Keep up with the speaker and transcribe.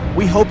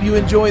We hope you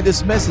enjoy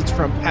this message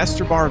from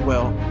Pastor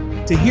Bardwell.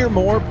 To hear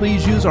more,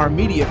 please use our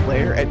media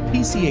player at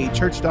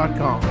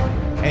pcachurch.com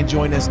and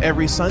join us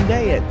every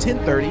Sunday at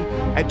 10:30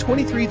 at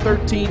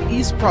 2313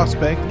 East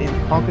Prospect in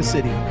Ponca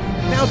City.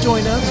 Now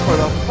join us for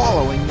the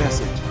following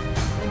message.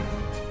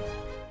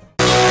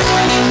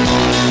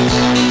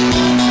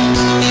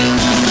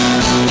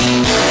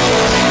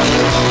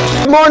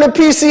 Good morning,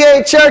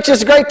 PCA Church.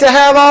 It's great to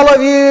have all of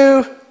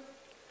you.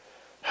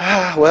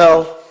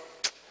 Well,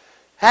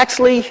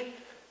 actually,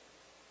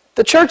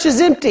 the church is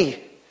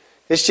empty.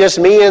 It's just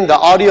me and the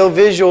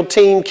audio-visual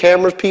team,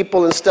 cameras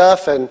people and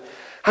stuff. And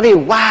I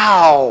mean,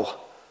 wow,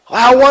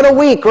 what a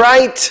week,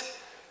 right?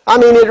 I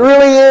mean, it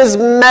really is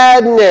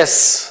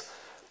madness.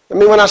 I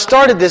mean, when I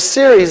started this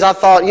series, I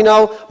thought,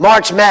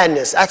 March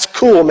Madness, that's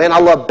cool, man. I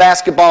love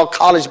basketball.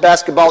 College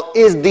basketball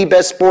is the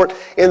best sport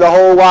in the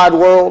whole wide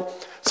world.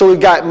 So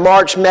we've got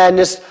March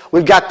Madness,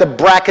 we've got the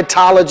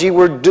bracketology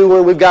we're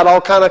doing, we've got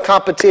all kind of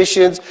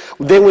competitions.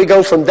 Then we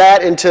go from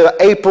that into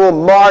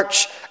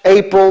March,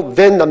 April,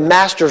 then the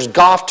Masters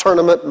Golf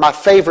Tournament, my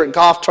favorite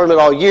golf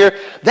tournament all year.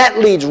 That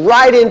leads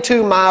right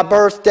into my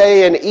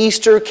birthday and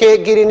Easter,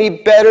 can't get any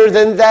better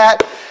than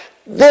that.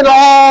 Then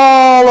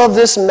all of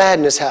this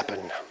madness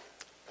happened.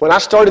 When I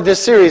started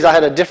this series, I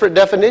had a different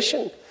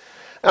definition.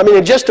 I mean,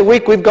 in just a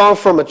week, we've gone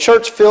from a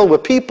church filled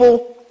with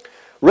people,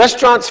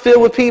 restaurants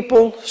filled with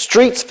people,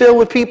 streets filled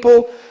with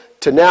people,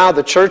 to now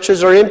the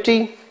churches are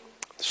empty,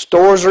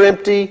 stores are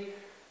empty,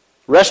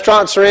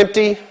 restaurants are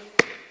empty,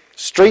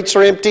 streets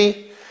are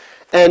empty,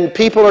 and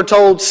people are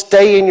told,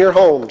 stay in your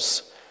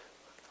homes.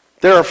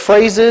 There are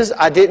phrases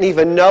I didn't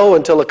even know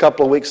until a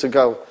couple of weeks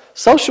ago.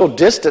 Social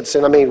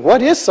distancing, I mean,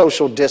 what is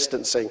social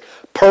distancing?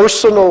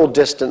 Personal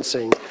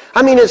distancing.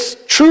 I mean, it's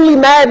truly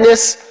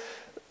madness,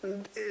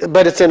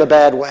 but it's in a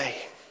bad way.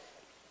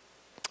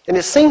 And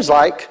it seems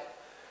like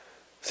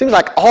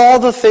all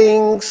the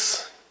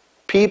things,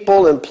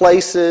 people and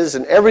places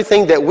and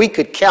everything that we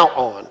could count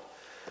on,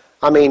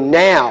 I mean,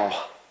 now,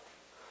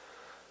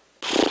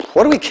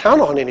 what do we count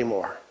on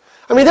anymore?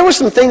 I mean, there were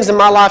some things in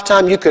my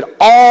lifetime you could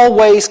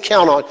always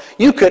count on.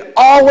 You could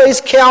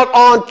always count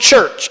on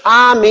church.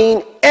 I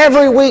mean,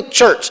 every week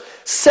church,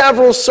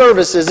 several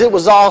services. It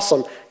was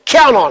awesome.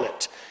 Count on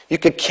it. You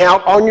could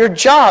count on your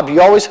job.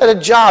 You always had a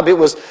job. It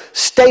was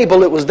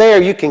stable. It was there.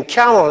 You can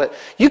count on it.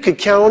 You could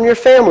count on your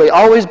family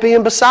always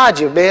being beside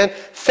you, man.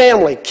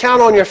 Family.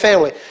 Count on your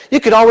family. You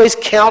could always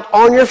count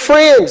on your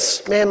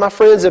friends. Man, my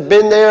friends have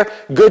been there.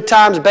 Good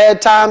times,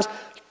 bad times.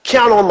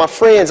 Count on my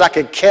friends. I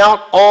could count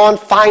on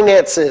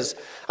finances.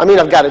 I mean,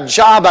 I've got a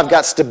job. I've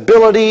got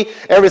stability.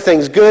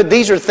 Everything's good.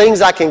 These are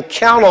things I can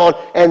count on.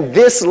 And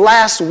this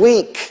last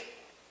week,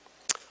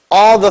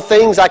 all the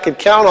things I could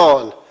count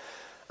on,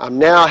 I'm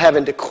now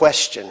having to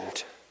question.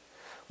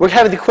 We're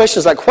having the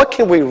questions like, what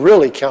can we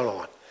really count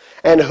on?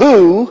 And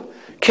who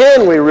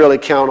can we really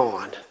count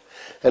on?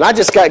 And I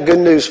just got good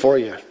news for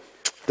you.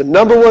 The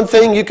number one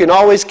thing you can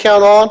always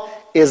count on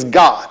is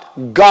God.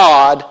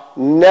 God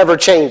never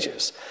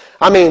changes.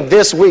 I mean,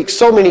 this week,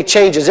 so many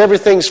changes.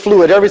 Everything's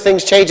fluid.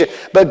 Everything's changing.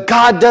 But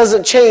God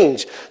doesn't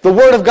change. The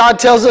Word of God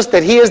tells us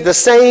that He is the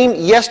same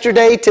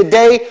yesterday,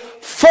 today,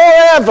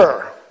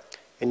 forever.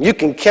 And you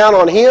can count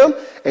on Him,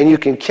 and you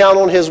can count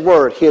on His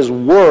Word. His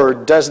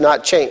Word does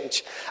not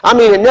change. I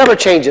mean, it never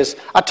changes.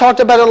 I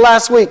talked about it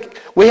last week.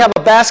 We have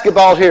a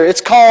basketball here.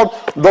 It's called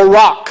The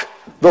Rock.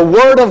 The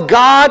Word of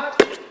God,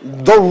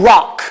 The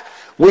Rock.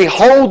 We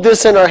hold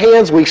this in our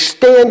hands. We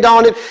stand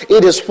on it.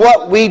 It is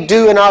what we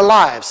do in our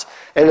lives.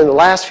 And in the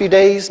last few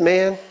days,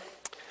 man,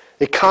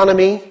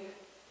 economy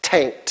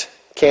tanked.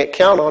 Can't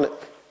count on it.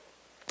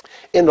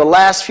 In the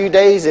last few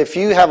days, if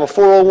you have a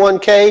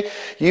 401k,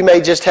 you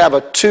may just have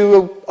a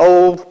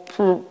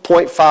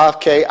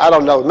 2.5k. I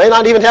don't know. May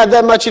not even have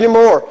that much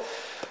anymore.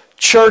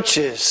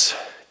 Churches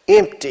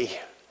empty.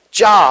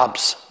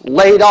 Jobs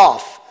laid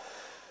off.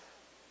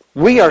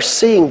 We are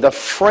seeing the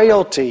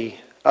frailty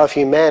of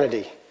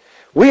humanity.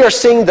 We are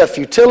seeing the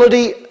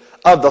futility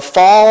of the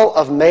fall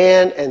of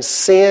man and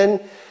sin,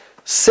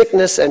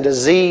 sickness and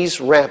disease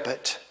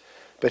rampant.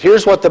 But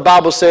here's what the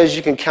Bible says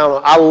you can count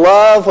on. I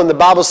love when the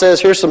Bible says,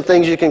 here's some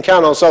things you can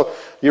count on. So,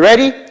 you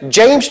ready?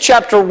 James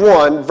chapter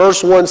 1,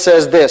 verse 1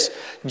 says this.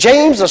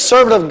 James, a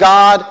servant of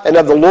God and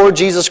of the Lord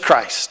Jesus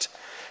Christ.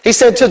 He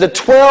said to the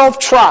 12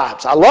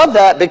 tribes. I love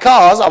that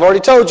because I've already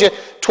told you,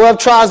 12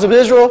 tribes of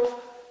Israel,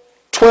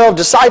 12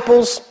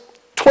 disciples,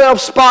 12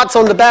 spots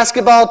on the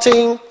basketball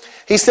team.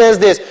 He says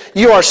this,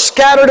 you are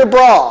scattered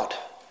abroad.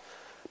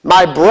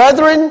 My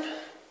brethren,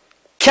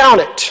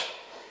 count it.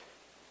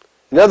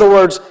 In other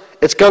words,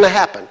 it's going to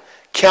happen.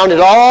 Count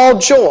it all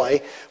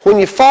joy when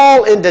you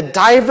fall into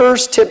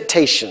diverse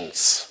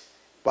temptations.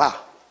 Wow.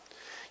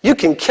 You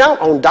can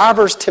count on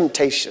diverse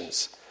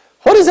temptations.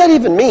 What does that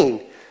even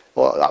mean?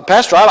 Well,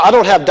 Pastor, I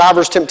don't have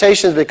diverse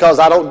temptations because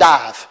I don't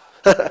dive.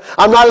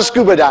 I'm not a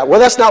scuba diver. Well,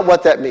 that's not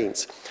what that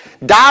means.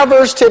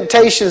 Diverse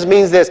temptations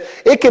means this.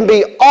 It can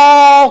be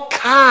all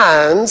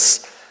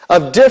kinds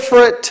of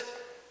different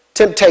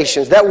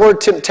temptations. That word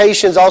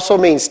temptations also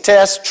means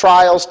tests,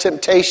 trials,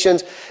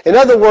 temptations. In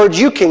other words,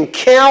 you can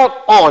count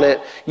on it.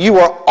 You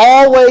are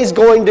always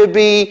going to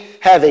be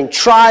having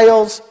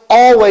trials,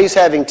 always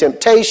having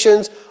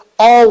temptations,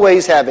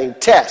 always having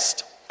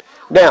tests.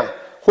 Now,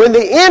 when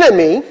the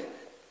enemy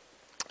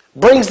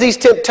brings these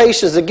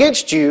temptations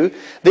against you,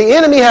 the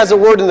enemy has a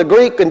word in the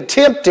Greek, in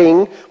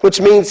tempting, which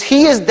means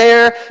he is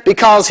there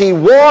because he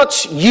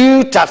wants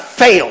you to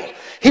fail.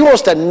 He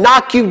wants to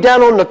knock you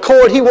down on the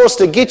court. He wants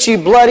to get you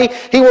bloody.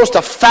 He wants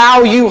to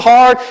foul you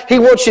hard. He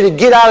wants you to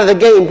get out of the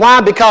game.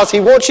 Why? Because he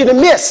wants you to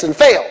miss and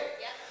fail.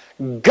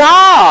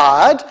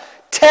 God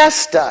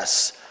tests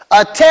us.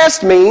 A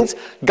test means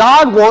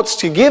God wants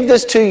to give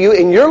this to you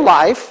in your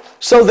life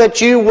so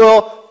that you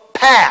will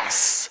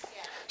pass.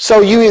 So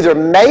you either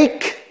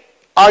make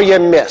or you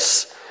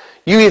miss.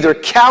 You either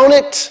count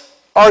it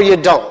or you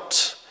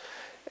don't.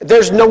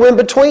 There's no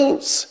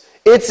in-betweens.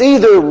 It's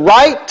either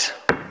right,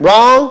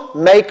 wrong,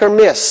 make or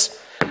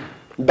miss.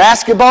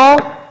 Basketball,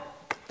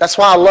 that's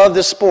why I love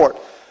this sport.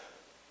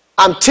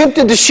 I'm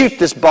tempted to shoot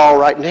this ball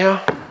right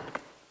now,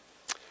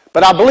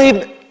 but I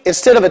believe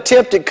instead of a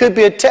attempt, it could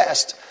be a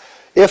test.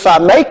 If I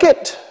make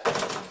it,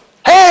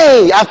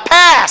 hey, I've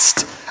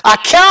passed. I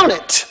count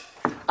it.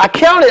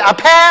 I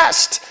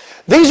passed.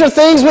 These are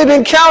things we've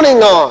been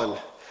counting on.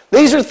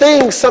 These are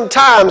things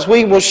sometimes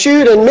we will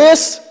shoot and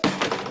miss.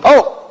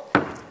 Oh,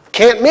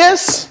 can't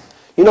miss.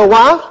 You know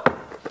why?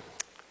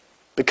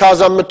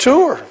 Because I'm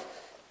mature.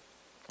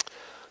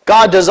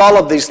 God does all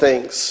of these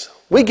things.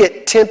 We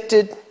get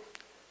tempted,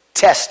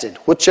 tested,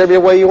 whichever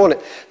way you want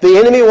it. The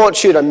enemy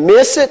wants you to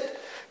miss it.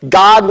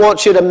 God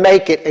wants you to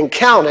make it and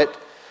count it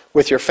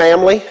with your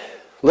family.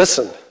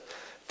 Listen,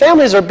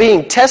 families are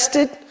being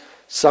tested.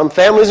 Some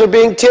families are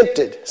being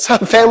tempted. Some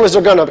families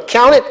are going to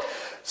count it.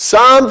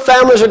 Some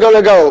families are going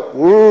to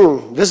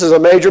go, this is a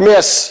major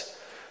miss.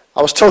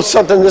 I was told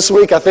something this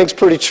week I think is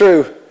pretty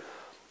true.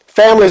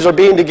 Families are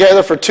being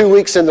together for 2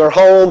 weeks in their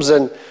homes,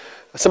 and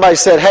somebody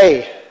said,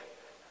 hey,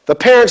 the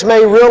parents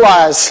may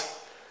realize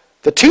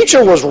the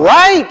teacher was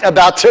right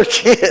about their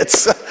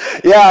kids.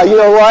 Yeah, you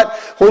know what?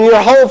 When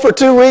you're home for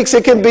 2 weeks,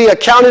 it can be a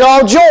count it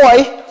all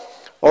joy,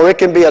 or it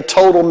can be a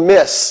total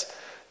miss.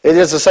 It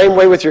is the same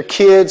way with your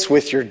kids,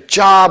 with your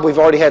job. We've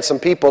already had some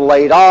people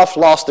laid off,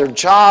 lost their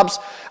jobs.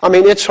 I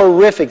mean, it's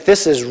horrific.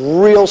 This is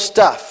real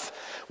stuff.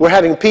 We're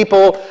having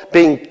people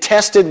being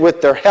tested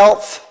with their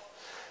health,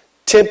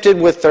 tempted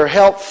with their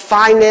health,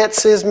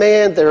 finances,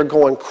 man. They're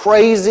going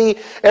crazy.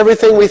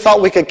 Everything we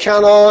thought we could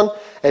count on,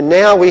 and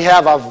now we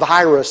have a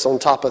virus on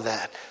top of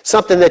that.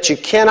 Something that you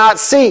cannot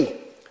see.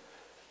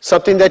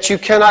 Something that you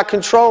cannot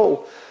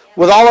control.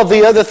 With all of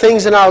the other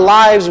things in our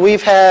lives,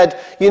 we've had,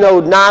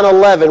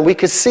 9/11. We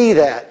could see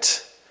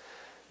that.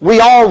 We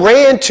all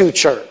ran to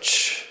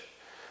church.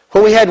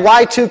 When we had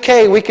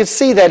Y2K, we could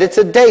see that. It's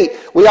a date.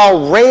 We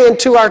all ran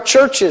to our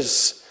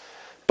churches.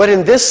 But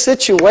in this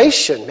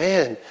situation,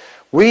 man,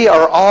 we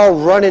are all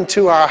running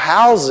to our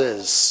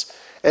houses.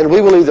 And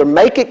we will either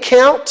make it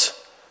count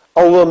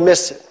or we'll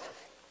miss it.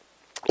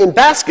 In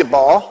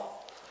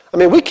basketball,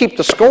 we keep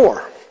the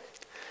score.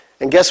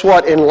 And guess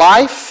what? In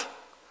life,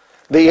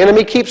 the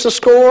enemy keeps a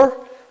score,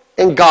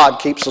 and God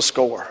keeps a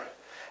score.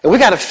 And we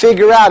got to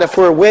figure out if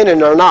we're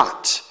winning or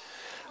not.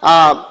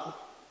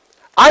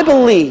 I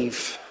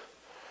believe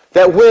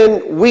that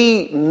when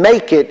we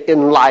make it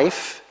in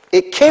life,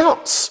 it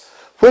counts.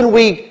 When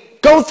we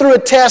go through a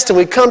test and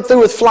we come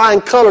through with flying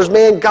colors,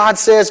 man, God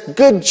says,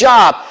 good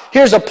job.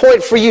 Here's a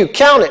point for you.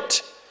 Count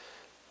it.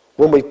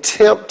 When we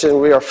tempt and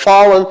we are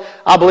falling,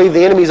 I believe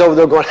the enemy's over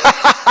there going, ha,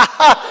 ha, ha,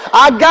 ha,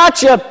 I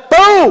got you.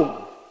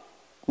 Boom.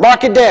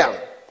 Mark it down.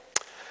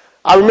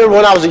 I remember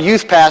when I was a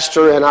youth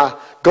pastor and I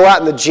go out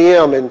in the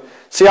gym and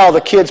see all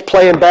the kids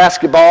playing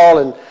basketball,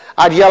 and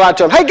I'd yell out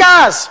to them, hey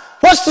guys,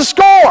 what's the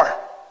score?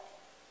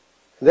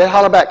 And they'd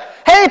holler back,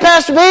 hey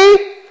Pastor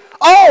B,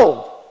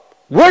 oh,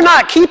 we're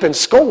not keeping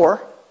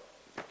score.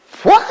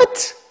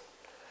 What?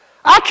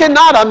 I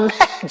cannot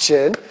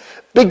imagine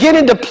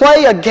beginning to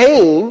play a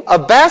game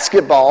of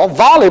basketball,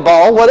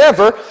 volleyball,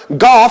 whatever,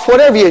 golf,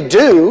 whatever you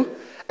do,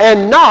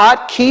 and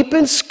not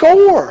keeping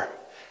score.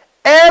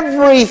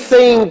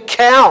 Everything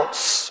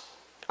counts.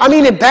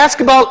 In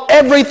basketball,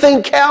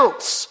 everything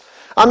counts.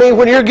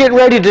 When you're getting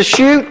ready to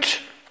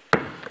shoot,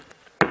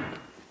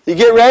 you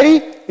get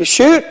ready, you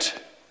shoot,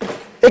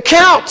 it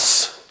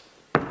counts.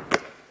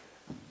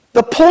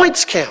 The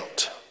points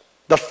count.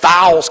 The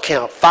fouls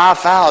count. 5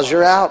 fouls,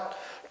 you're out.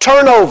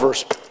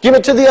 Turnovers, give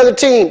it to the other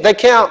team, they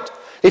count.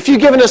 If you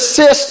give an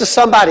assist to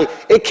somebody,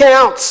 it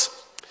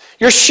counts.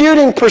 Your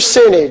shooting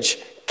percentage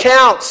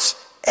counts.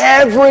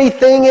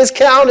 Everything is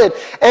counted.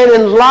 And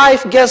in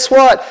life, guess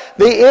what?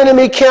 The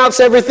enemy counts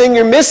everything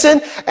you're missing,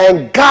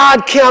 and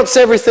God counts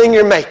everything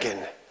you're making.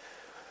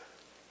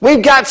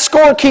 We've got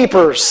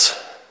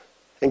scorekeepers.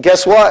 And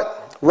guess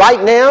what?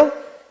 Right now,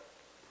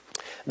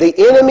 the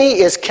enemy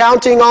is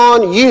counting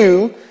on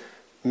you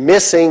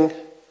missing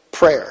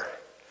prayer.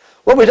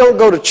 Well, we don't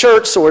go to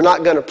church, so we're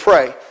not going to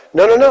pray.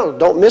 No.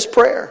 Don't miss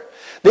prayer.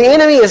 The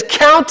enemy is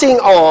counting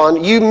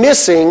on you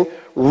missing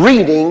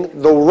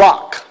reading the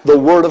rock, the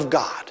Word of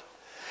God.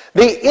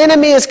 The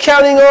enemy is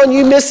counting on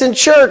you missing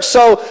church,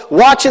 so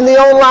watching the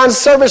online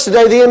service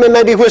today, the enemy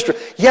may be whispering,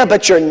 yeah,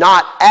 but you're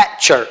not at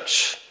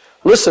church.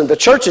 Listen, the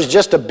church is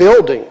just a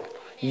building.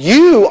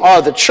 You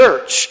are the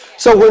church.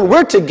 So when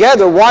we're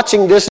together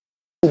watching this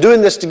and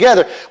doing this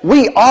together,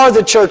 we are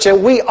the church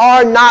and we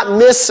are not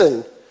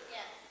missing.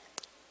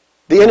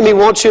 The enemy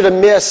wants you to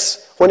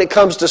miss when it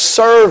comes to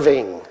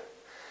serving.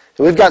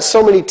 And we've got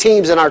so many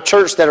teams in our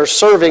church that are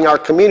serving our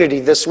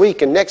community this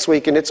week and next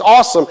week, and it's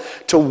awesome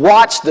to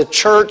watch the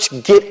church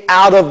get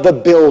out of the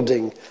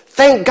building.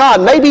 Thank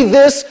God. Maybe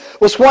this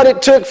was what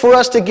it took for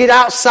us to get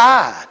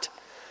outside.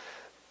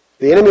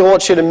 The enemy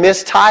wants you to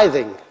miss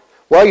tithing.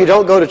 Well, you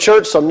don't go to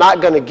church, so I'm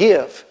not going to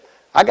give.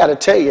 I got to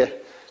tell you,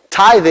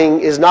 tithing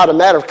is not a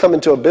matter of coming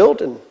to a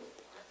building.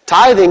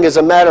 Tithing is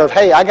a matter of,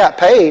 hey, I got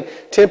paid,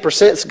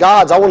 10% is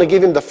God's. I want to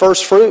give him the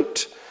first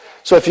fruit.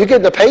 So if you're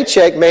getting a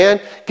paycheck,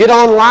 man, get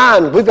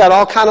online. We've got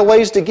all kind of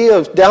ways to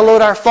give. Download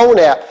our phone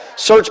app.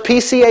 Search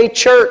PCA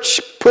Church.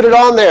 Put it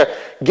on there.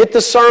 Get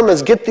the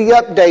sermons. Get the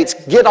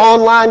updates. Get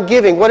online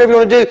giving. Whatever you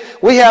want to do.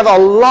 We have a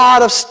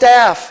lot of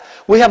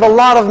staff. We have a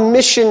lot of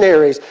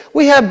missionaries.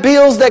 We have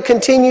bills that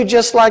continue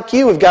just like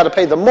you. We've got to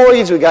pay the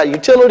mortgage. We've got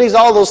utilities,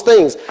 all those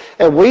things.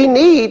 And we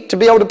need to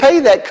be able to pay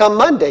that come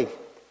Monday.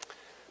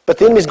 But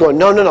the enemy's going,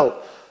 no.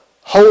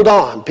 Hold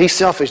on. Be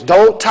selfish.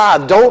 Don't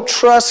tithe. Don't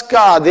trust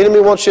God. The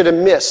enemy wants you to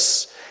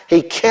miss.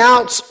 He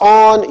counts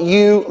on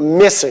you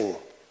missing.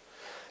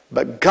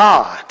 But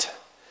God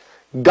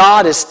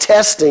is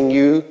testing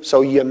you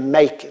so you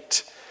make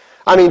it.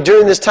 I mean,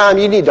 during this time,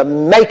 you need to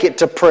make it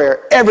to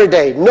prayer every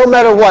day. No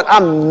matter what,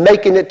 I'm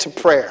making it to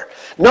prayer.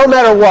 No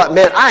matter what,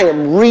 man, I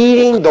am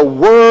reading the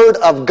Word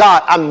of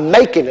God. I'm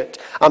making it.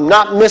 I'm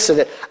not missing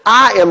it.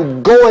 I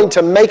am going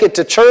to make it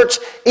to church,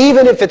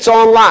 even if it's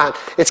online.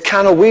 It's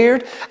kind of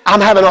weird. I'm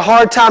having a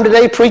hard time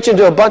today preaching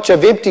to a bunch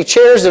of empty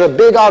chairs in a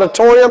big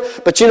auditorium.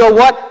 But you know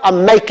what?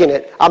 I'm making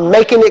it. I'm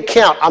making it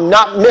count. I'm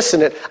not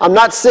missing it. I'm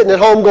not sitting at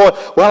home going,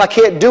 well, I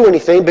can't do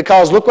anything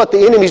because look what the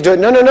enemy's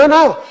doing.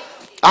 No.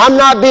 I'm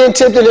not being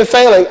tempted and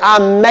failing.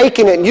 I'm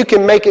making it, and you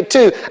can make it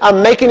too.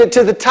 I'm making it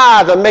to the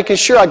tithe. I'm making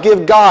sure I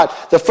give God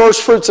the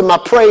first fruits of my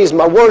praise,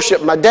 my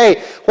worship, my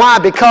day. Why?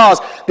 Because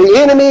the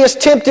enemy is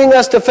tempting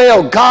us to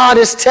fail. God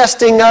is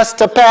testing us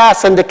to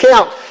pass and to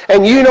count.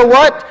 And you know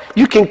what?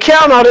 You can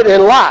count on it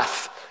in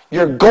life.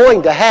 You're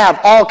going to have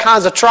all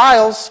kinds of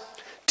trials,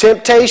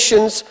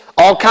 temptations,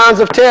 all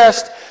kinds of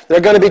tests. There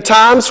are going to be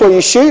times where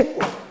you shoot.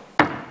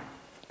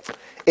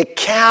 It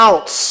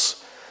counts.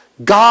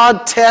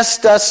 God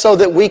tests us so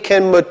that we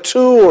can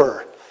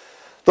mature.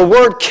 The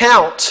word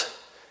count,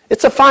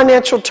 it's a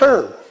financial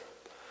term.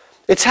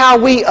 It's how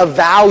we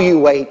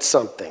evaluate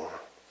something.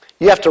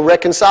 You have to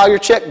reconcile your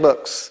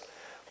checkbooks.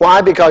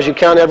 Why? Because you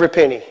count every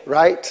penny,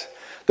 right?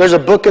 There's a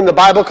book in the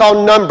Bible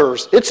called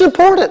Numbers. It's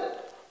important.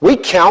 We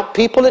count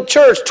people at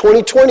church.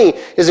 2020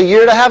 is a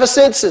year to have a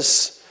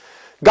census.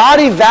 God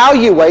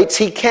evaluates,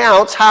 He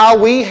counts how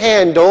we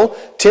handle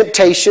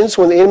temptations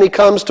when the enemy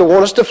comes to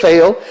want us to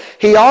fail.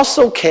 He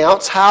also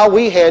counts how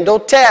we handle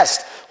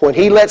tests when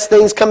He lets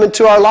things come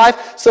into our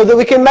life so that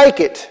we can make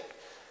it.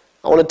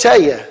 I want to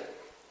tell you,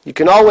 you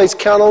can always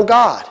count on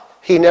God.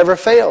 He never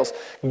fails.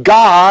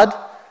 God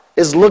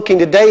is looking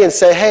today and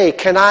say, hey,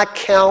 can I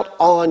count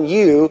on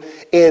you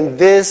in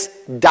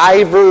this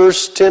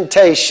diverse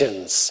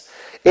temptations,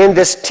 in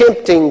this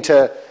tempting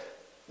to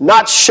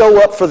not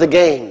show up for the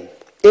game,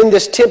 in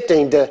this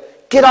tempting to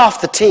get off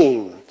the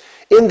team,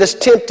 in this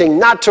tempting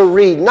not to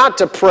read, not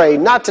to pray,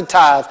 not to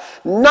tithe,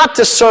 not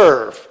to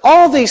serve,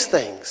 all these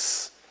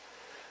things.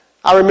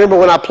 I remember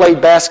when I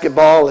played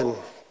basketball, and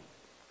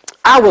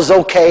I was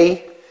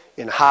okay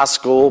in high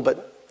school,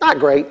 but not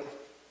great.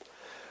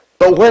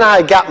 But when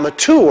I got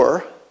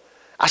mature,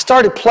 I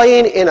started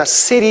playing in a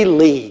city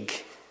league.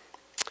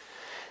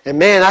 And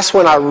man, that's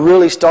when I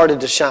really started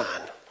to shine.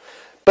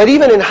 But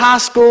even in high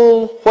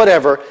school,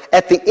 whatever,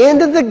 at the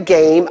end of the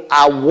game,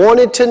 I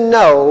wanted to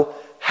know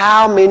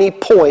how many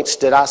points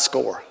did I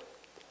score.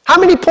 How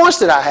many points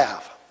did I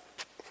have?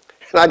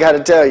 And I got to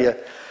tell you,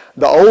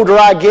 the older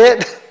I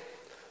get,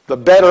 the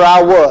better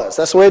I was.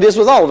 That's the way it is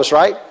with all of us,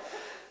 right?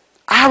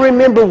 I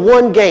remember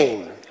one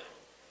game.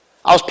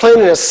 I was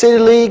playing in a city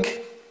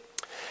league,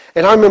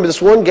 and I remember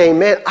this one game,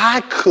 man, I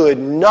could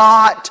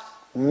not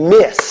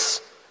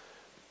miss.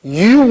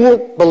 You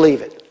won't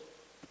believe it.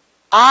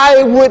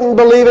 I wouldn't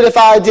believe it if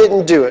I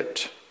didn't do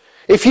it.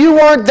 If you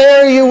weren't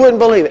there, you wouldn't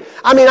believe it.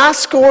 I mean, I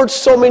scored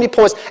so many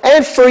points.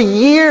 And for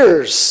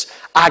years,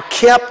 I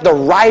kept the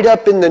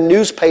write-up in the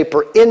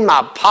newspaper in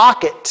my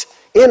pocket,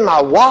 in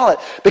my wallet,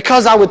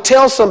 because I would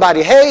tell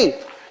somebody, hey,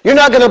 you're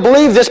not going to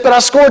believe this, but I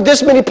scored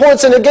this many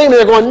points in a game. And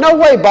they're going, no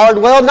way,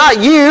 Bardwell,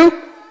 not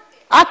you.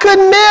 I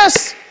couldn't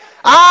miss.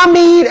 I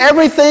mean,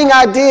 everything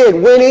I did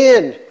went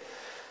in.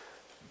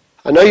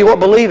 I know you won't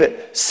believe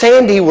it.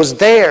 Sandy was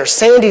there.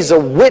 Sandy's a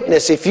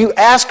witness. If you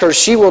ask her,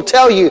 she will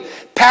tell you,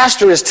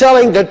 Pastor is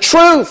telling the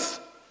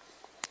truth.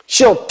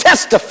 She'll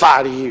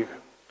testify to you.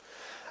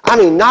 I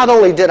mean, not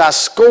only did I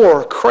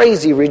score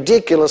crazy,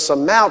 ridiculous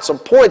amounts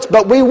of points,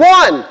 but we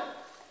won.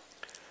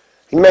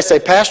 You may say,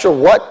 Pastor,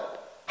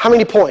 what? How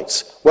many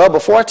points? Well,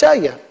 before I tell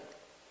you,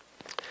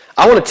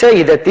 I want to tell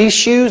you that these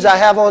shoes I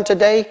have on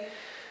today,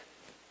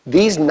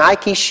 these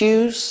Nike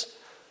shoes,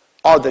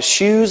 are the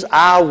shoes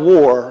I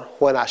wore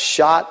when I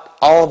shot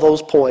all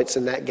those points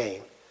in that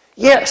game.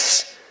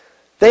 Yes,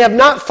 they have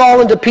not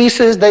fallen to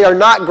pieces. They are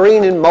not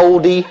green and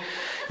moldy.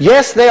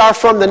 Yes, they are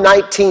from the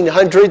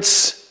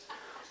 1900s,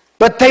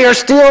 but they are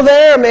still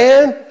there,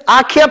 man.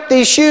 I kept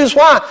these shoes.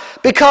 Why?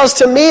 Because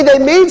to me, they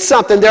mean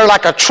something. They're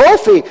like a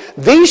trophy.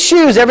 These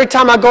shoes, every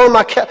time I go in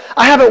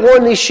I haven't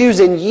worn these shoes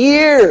in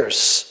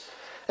years.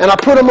 And I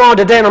put them on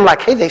today, and I'm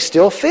like, hey, they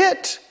still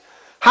fit.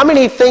 How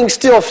many things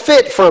still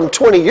fit from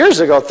 20 years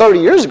ago, 30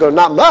 years ago?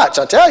 Not much,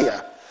 I tell you.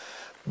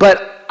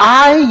 But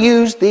I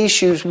used these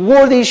shoes,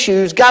 wore these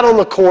shoes, got on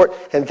the court,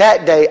 and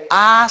that day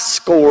I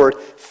scored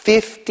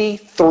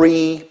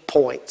 53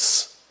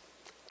 points.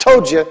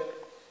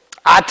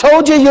 I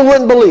told you you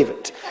wouldn't believe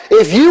it.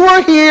 If you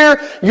were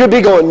here, you'd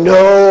be going,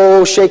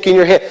 no, shaking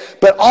your head.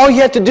 But all you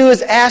have to do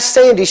is ask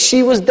Sandy.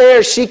 She was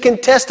there. She can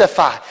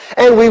testify.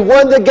 And we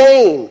won the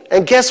game.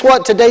 And guess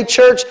what today,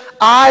 church?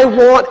 I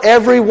want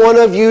every one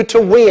of you to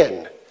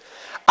win.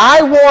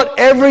 I want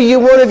every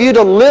one of you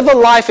to live a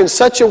life in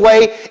such a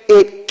way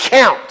it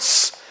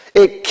counts.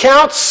 It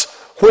counts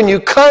when you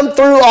come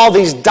through all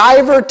these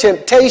diver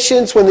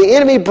temptations, when the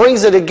enemy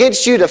brings it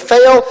against you to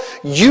fail,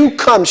 you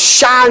come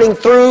shining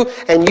through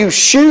and you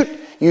shoot,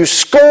 you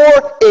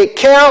score, it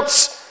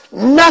counts.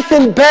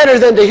 Nothing better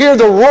than to hear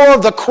the roar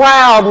of the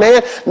crowd,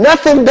 man.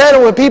 Nothing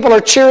better when people are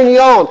cheering you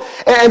on.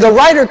 And the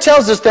writer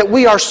tells us that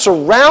we are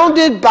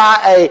surrounded by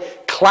a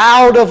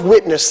cloud of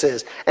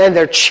witnesses, and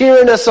they're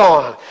cheering us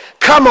on.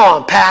 Come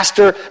on,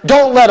 Pastor.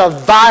 Don't let a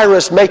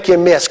virus make you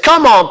miss.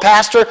 Come on,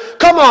 Pastor.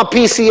 Come on,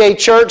 PCA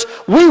Church.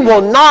 We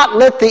will not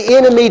let the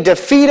enemy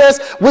defeat us.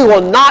 We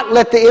will not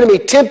let the enemy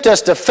tempt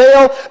us to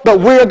fail,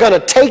 but we're going to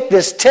take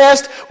this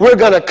test. We're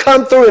going to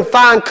come through in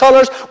fine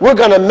colors. We're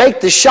going to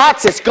make the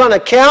shots. It's going to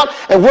count,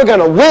 and we're going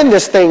to win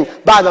this thing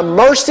by the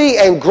mercy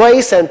and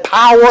grace and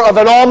power of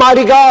an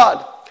almighty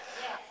God.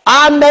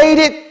 I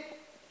made it.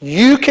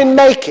 You can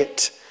make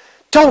it.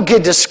 Don't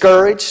get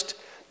discouraged.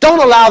 Don't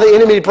allow the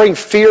enemy to bring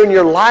fear in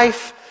your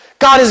life.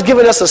 God has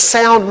given us a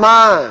sound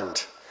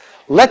mind.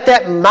 Let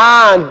that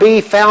mind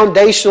be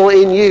foundational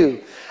in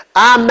you.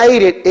 I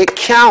made it. It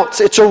counts.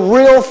 It's a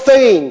real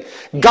thing.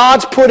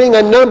 God's putting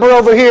a number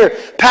over here.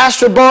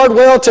 Pastor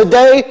Bardwell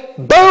today,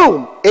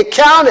 boom, it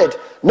counted.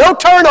 No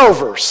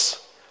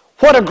turnovers.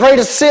 What a great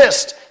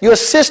assist. You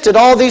assisted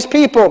all these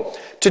people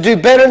to do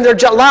better in their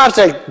lives.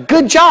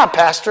 Good job,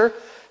 Pastor.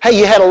 Hey,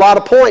 you had a lot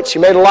of points.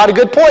 You made a lot of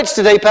good points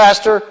today,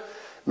 Pastor.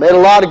 Made a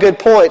lot of good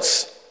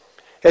points.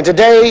 And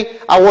today,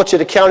 I want you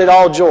to count it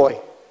all joy.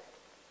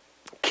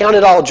 Count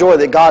it all joy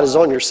that God is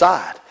on your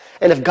side.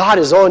 And if God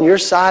is on your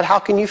side, how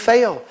can you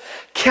fail?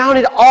 Count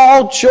it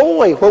all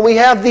joy when we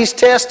have these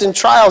tests and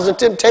trials and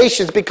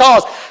temptations,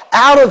 because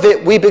out of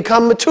it we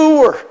become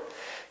mature.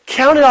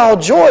 Count it all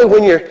joy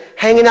when you're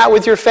hanging out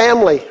with your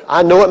family.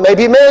 I know it may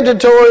be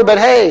mandatory, but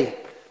hey,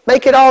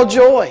 make it all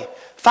joy.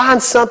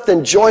 Find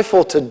something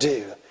joyful to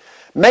do.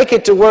 Make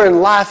it to where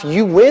in life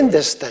you win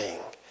this thing.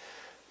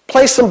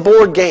 Play some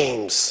board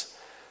games.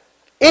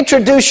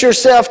 Introduce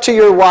yourself to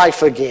your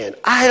wife again.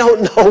 I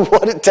don't know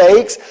what it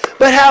takes,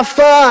 but have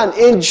fun.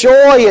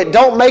 Enjoy it.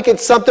 Don't make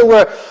it something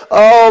where,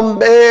 oh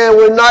man,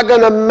 we're not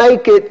going to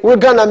make it. We're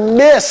going to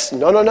miss.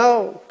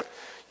 No.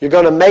 You're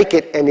going to make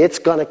it, and it's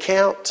going to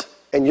count,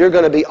 and you're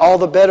going to be all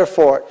the better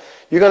for it.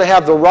 You're going to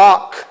have the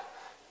rock.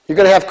 You're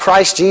going to have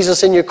Christ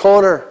Jesus in your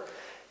corner.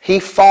 He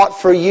fought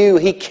for you.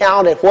 He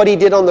counted. What he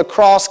did on the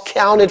cross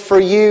counted for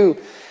you.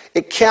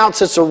 It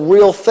counts. It's a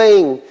real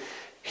thing.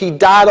 He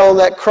died on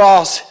that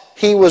cross.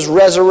 He was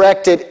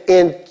resurrected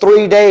in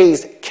 3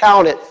 days.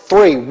 Count it.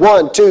 3.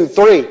 1, 2,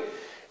 3.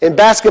 In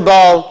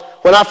basketball,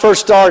 when I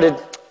first started,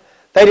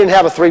 they didn't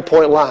have a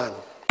three-point line.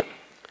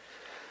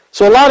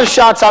 So a lot of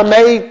shots I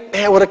made,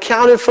 man, would have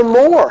counted for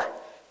more.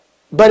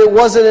 But it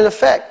wasn't in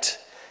effect.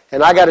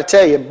 And I got to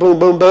tell you, boom,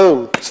 boom,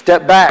 boom,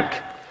 step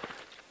back.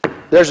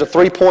 There's a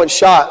three-point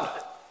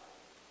shot.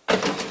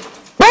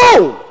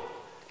 Boom!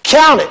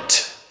 Count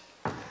it.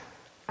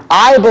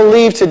 I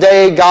believe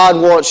today God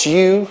wants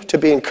you to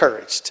be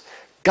encouraged.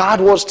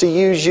 God wants to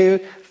use you.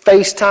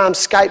 FaceTime,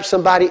 Skype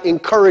somebody,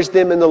 encourage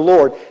them in the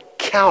Lord.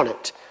 Count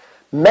it.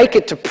 Make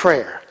it to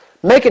prayer.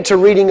 Make it to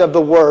reading of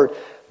the Word.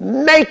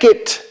 Make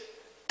it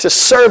to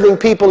serving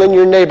people in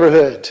your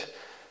neighborhood.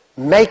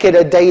 Make it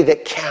a day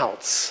that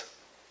counts.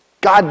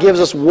 God gives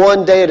us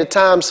one day at a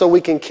time so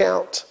we can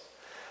count.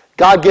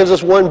 God gives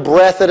us one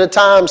breath at a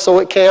time so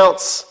it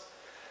counts.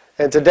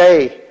 And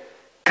today,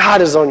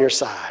 God is on your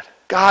side.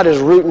 God is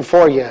rooting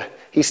for you.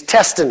 He's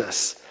testing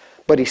us,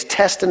 but he's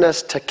testing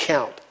us to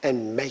count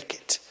and make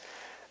it.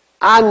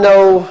 I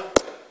know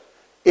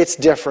it's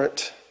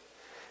different.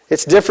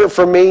 It's different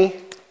for me.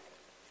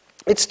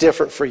 It's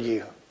different for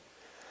you.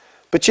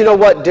 But you know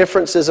what?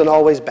 Difference isn't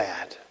always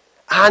bad.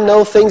 I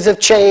know things have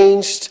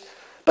changed.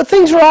 But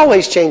things are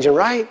always changing,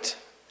 right?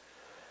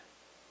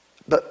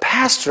 But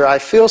Pastor, I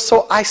feel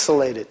so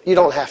isolated. You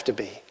don't have to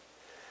be.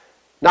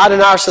 Not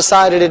in our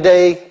society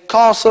today.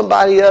 Call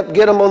somebody up,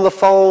 get them on the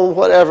phone,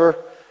 whatever.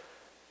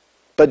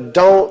 But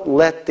don't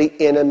let the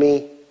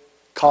enemy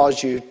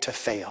cause you to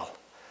fail.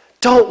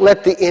 Don't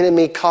let the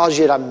enemy cause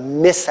you to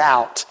miss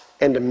out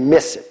and to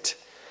miss it.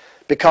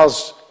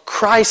 Because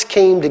Christ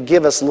came to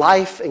give us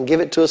life and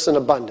give it to us in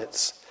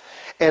abundance.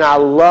 And I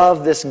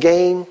love this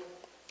game.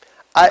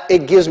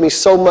 It gives me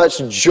so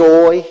much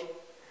joy.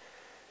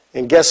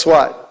 And guess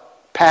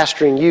what?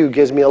 Pastoring you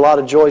gives me a lot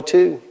of joy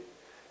too.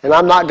 And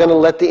I'm not going to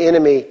let the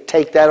enemy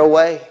take that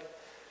away.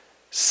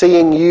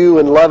 Seeing you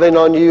and loving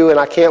on you, and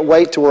I can't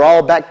wait till we're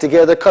all back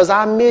together because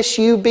I miss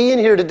you being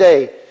here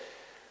today.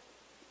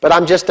 But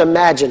I'm just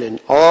imagining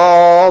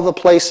all the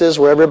places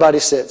where everybody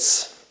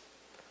sits.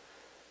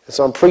 And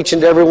so I'm preaching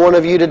to every one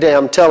of you today.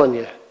 I'm telling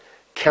you,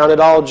 count it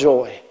all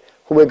joy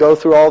when we go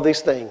through all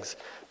these things,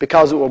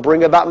 because it will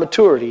bring about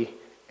maturity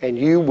and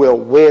you will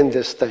win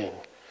this thing.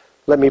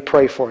 Let me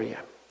pray for you.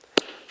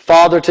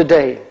 Father,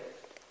 today,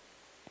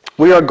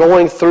 we are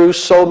going through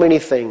so many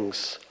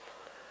things.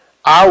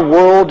 Our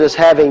world is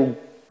having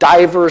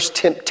diverse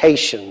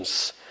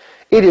temptations.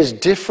 It is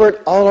different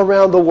all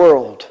around the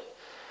world.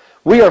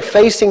 We are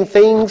facing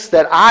things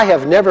that I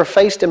have never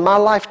faced in my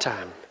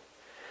lifetime.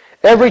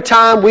 Every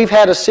time we've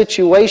had a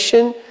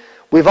situation,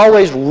 we've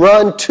always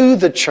run to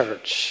the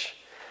church.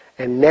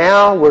 And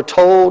now we're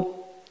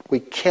told we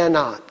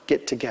cannot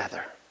get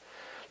together.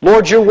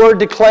 Lord, your word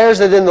declares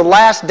that in the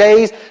last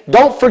days,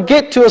 don't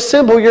forget to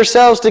assemble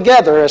yourselves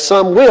together, as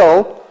some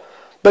will,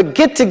 but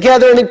get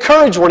together and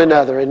encourage one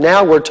another. And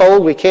now we're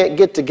told we can't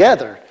get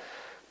together.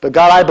 But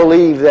God, I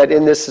believe that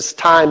in this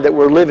time that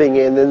we're living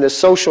in this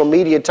social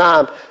media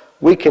time,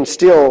 we can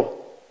still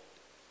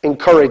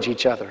encourage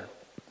each other.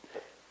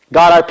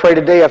 God, I pray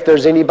today if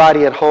there's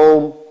anybody at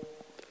home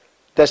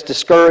that's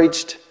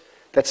discouraged,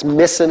 that's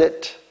missing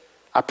it,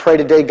 I pray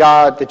today,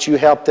 God, that you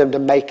help them to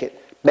make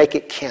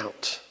it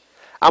count.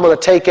 I'm going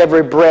to take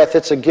every breath.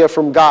 It's a gift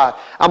from God.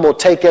 I'm going to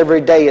take every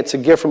day. It's a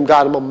gift from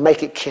God. I'm going to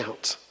make it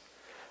count.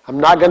 I'm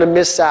not going to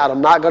miss out. I'm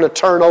not going to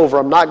turn over.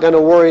 I'm not going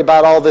to worry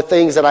about all the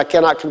things that I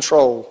cannot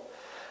control.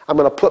 I'm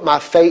going to put my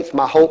faith,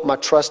 my hope, my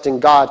trust in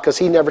God, because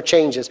He never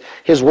changes.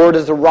 His word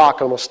is the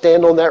rock. I'm going to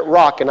stand on that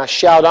rock and I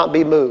shall not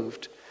be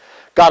moved.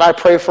 God, I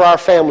pray for our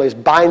families.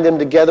 Bind them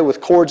together with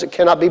cords that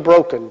cannot be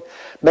broken.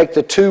 Make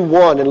the two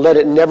one and let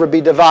it never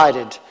be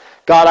divided.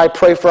 God, I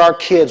pray for our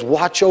kids.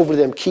 Watch over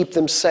them. Keep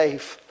them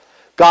safe.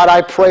 God,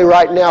 I pray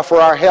right now for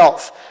our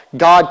health.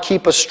 God,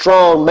 keep us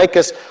strong. Make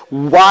us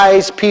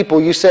wise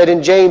people. You said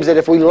in James that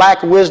if we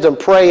lack wisdom,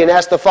 pray and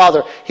ask the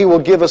Father. He will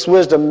give us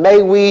wisdom.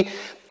 May we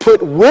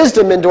put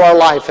wisdom into our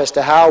life as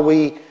to how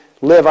we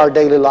live our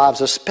daily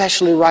lives,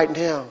 especially right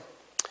now.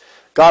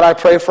 God, I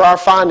pray for our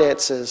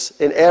finances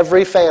in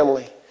every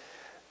family.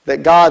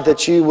 That God,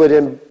 that you would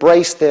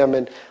embrace them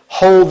and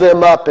hold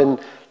them up and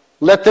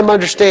let them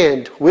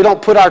understand. We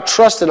don't put our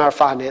trust in our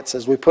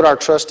finances. We put our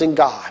trust in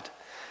God.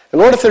 And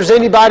Lord, if there's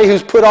anybody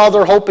who's put all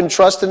their hope and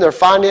trust in their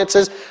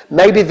finances,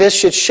 maybe this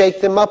should shake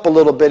them up a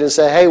little bit and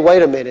say, hey,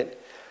 wait a minute.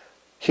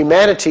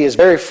 Humanity is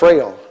very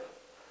frail.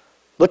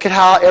 Look at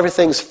how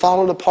everything's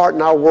fallen apart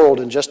in our world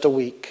in just a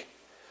week.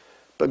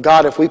 But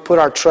God, if we put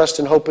our trust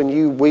and hope in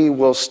you, we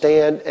will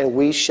stand and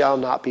we shall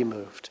not be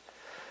moved.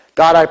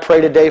 God, I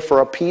pray today for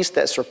a peace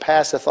that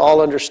surpasseth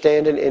all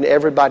understanding in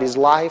everybody's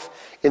life,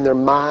 in their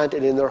mind,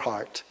 and in their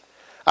heart.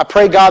 I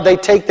pray, God, they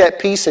take that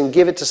peace and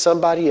give it to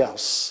somebody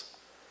else,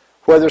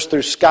 whether it's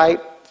through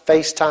Skype,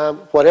 FaceTime,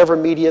 whatever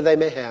media they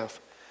may have.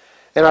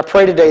 And I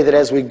pray today that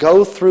as we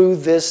go through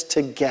this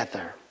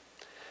together,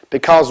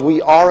 because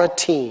we are a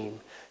team,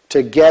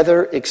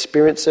 together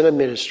experiencing a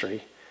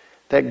ministry,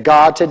 that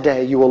God,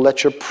 today you will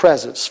let your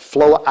presence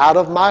flow out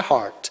of my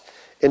heart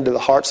into the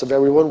hearts of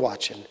everyone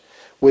watching.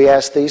 We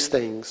ask these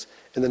things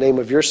in the name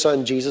of your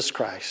Son, Jesus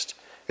Christ.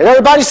 And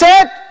everybody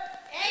said?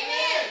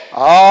 Amen.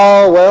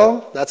 Oh,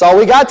 well, that's all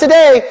we got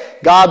today.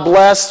 God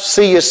bless.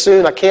 See you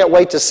soon. I can't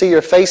wait to see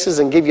your faces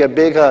and give you a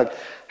big hug.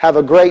 Have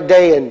a great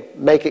day and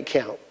make it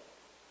count.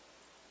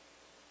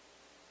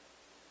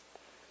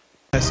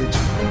 Message.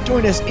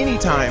 Join us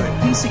anytime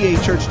at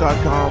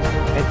PCAchurch.com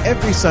and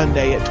every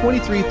Sunday at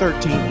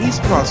 2313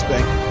 East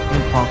Prospect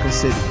in Ponca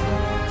City.